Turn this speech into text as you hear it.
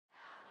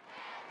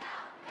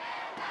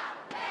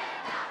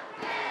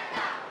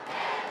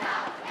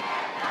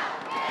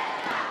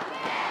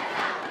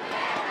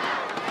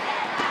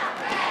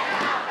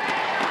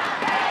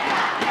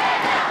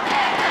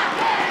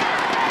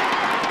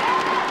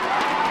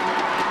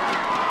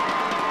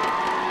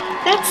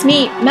It's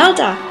me,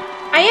 Melda.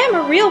 I am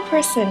a real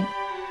person.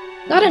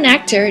 Not an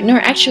actor, nor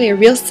actually a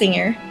real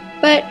singer,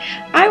 but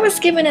I was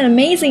given an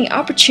amazing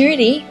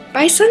opportunity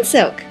by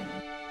Sunsilk.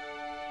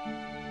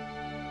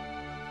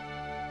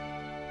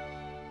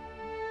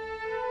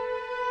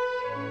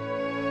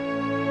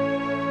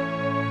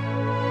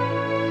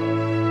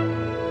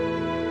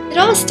 It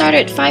all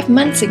started 5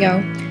 months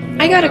ago.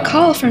 I got a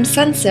call from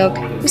Sunsilk,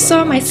 who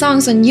saw my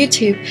songs on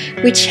YouTube,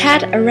 which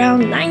had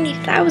around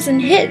 90,000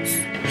 hits.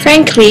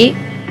 Frankly,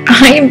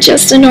 I am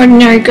just an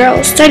ordinary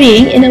girl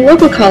studying in a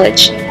local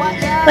college,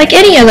 like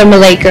any other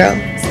Malay girl.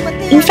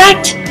 In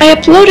fact, I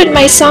uploaded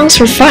my songs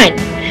for fun,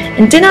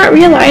 and did not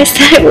realize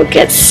that it would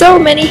get so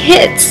many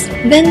hits.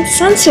 Then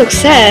Sunsilk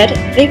said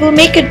they will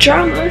make a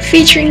drama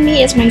featuring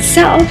me as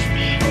myself,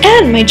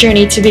 and my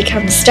journey to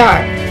become a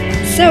star.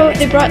 So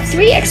they brought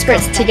 3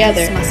 experts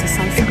together,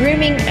 a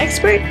grooming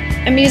expert,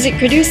 a music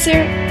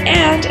producer,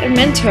 and a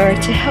mentor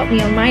to help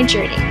me on my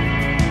journey.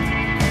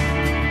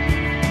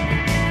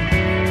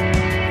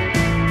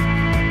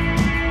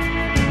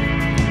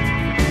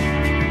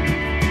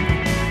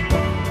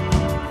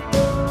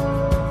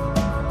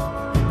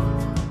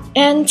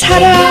 And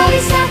ta-da!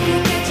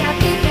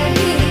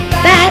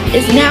 That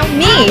is now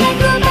me!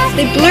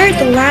 They blurred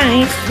the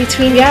lines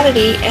between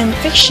reality and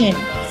fiction.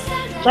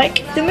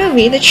 Like the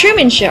movie The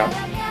Truman Show.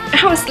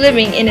 I was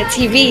living in a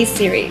TV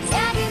series.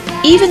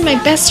 Even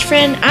my best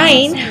friend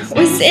Ain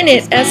was in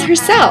it as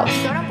herself.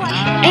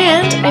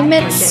 And I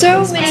met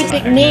so many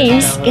big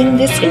names in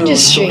this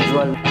industry.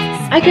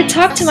 I could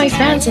talk to my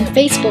fans on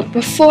Facebook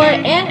before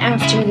and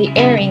after the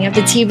airing of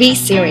the TV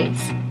series.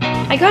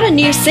 I got a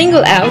new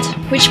single out,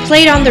 which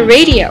played on the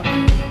radio.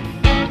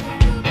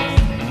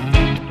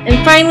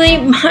 And finally,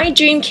 my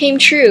dream came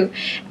true.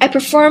 I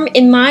performed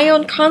in my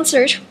own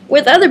concert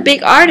with other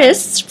big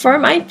artists for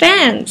my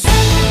fans.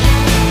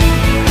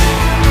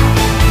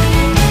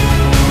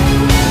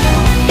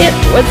 It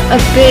was a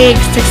big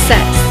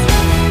success.